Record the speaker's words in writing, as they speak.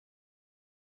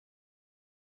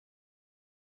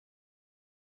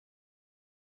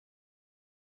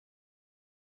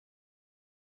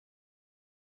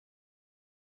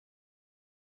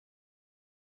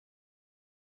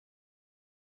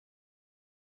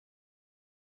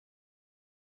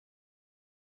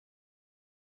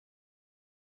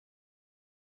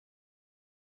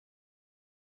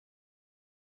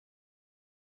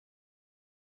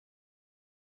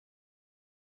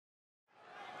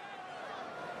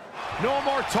No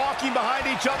more talking behind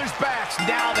each other's backs.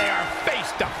 Now they are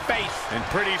face to face. And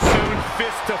pretty soon,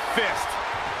 fist to fist.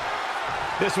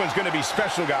 This one's going to be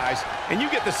special, guys. And you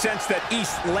get the sense that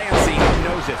East Lansing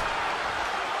knows it.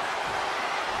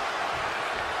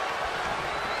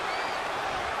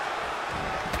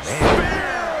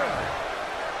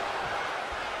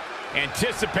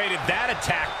 Anticipated that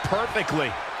attack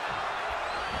perfectly.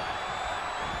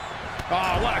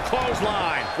 Oh, what a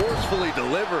clothesline. Forcefully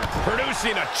delivered.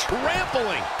 Producing a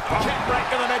trampling. Kick right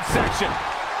to the midsection.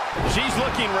 She's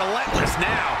looking relentless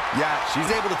now. Yeah,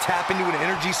 she's able to tap into an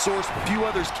energy source few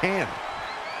others can.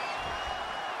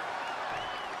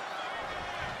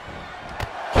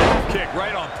 Kick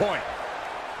right on point.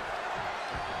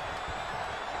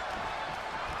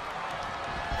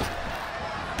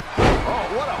 Oh,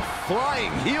 what a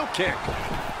flying heel kick.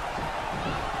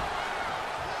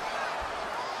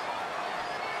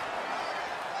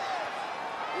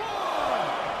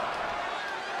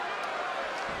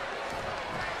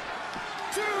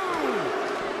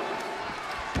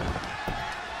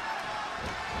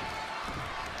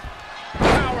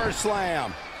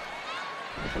 Slam.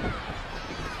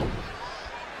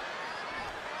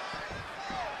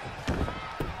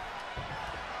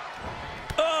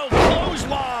 Oh,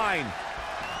 clothesline.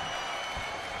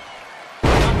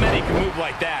 Not many can move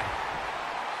like that.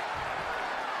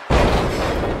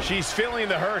 She's feeling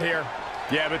the hurt here.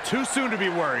 Yeah, but too soon to be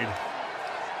worried.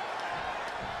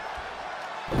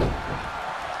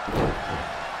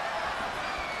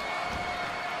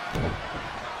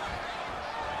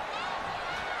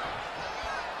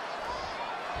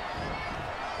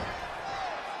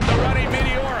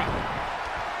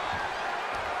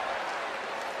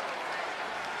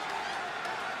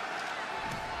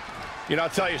 You know, I'll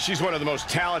tell you, she's one of the most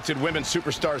talented women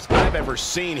superstars I've ever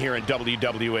seen here in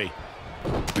WWE.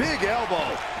 Big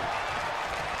elbow.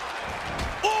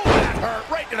 Oh, that hurt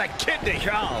right to the kidney.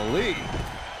 Golly.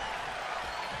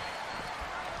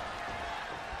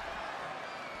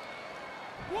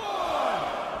 One.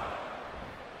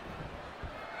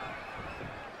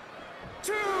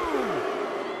 Two.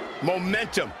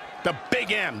 Momentum. The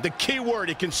big M. The key word.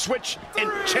 It can switch and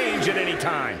change at any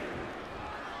time.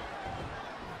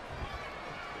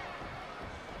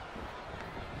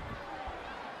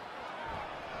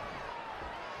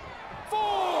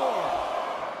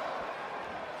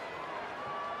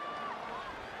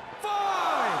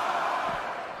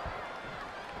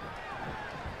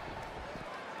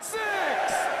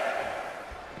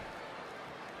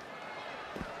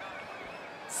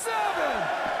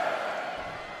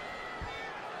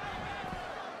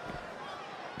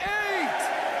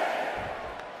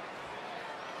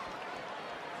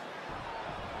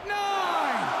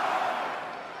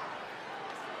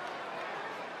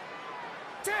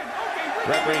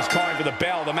 Referee's calling for the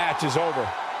bell. The match is over.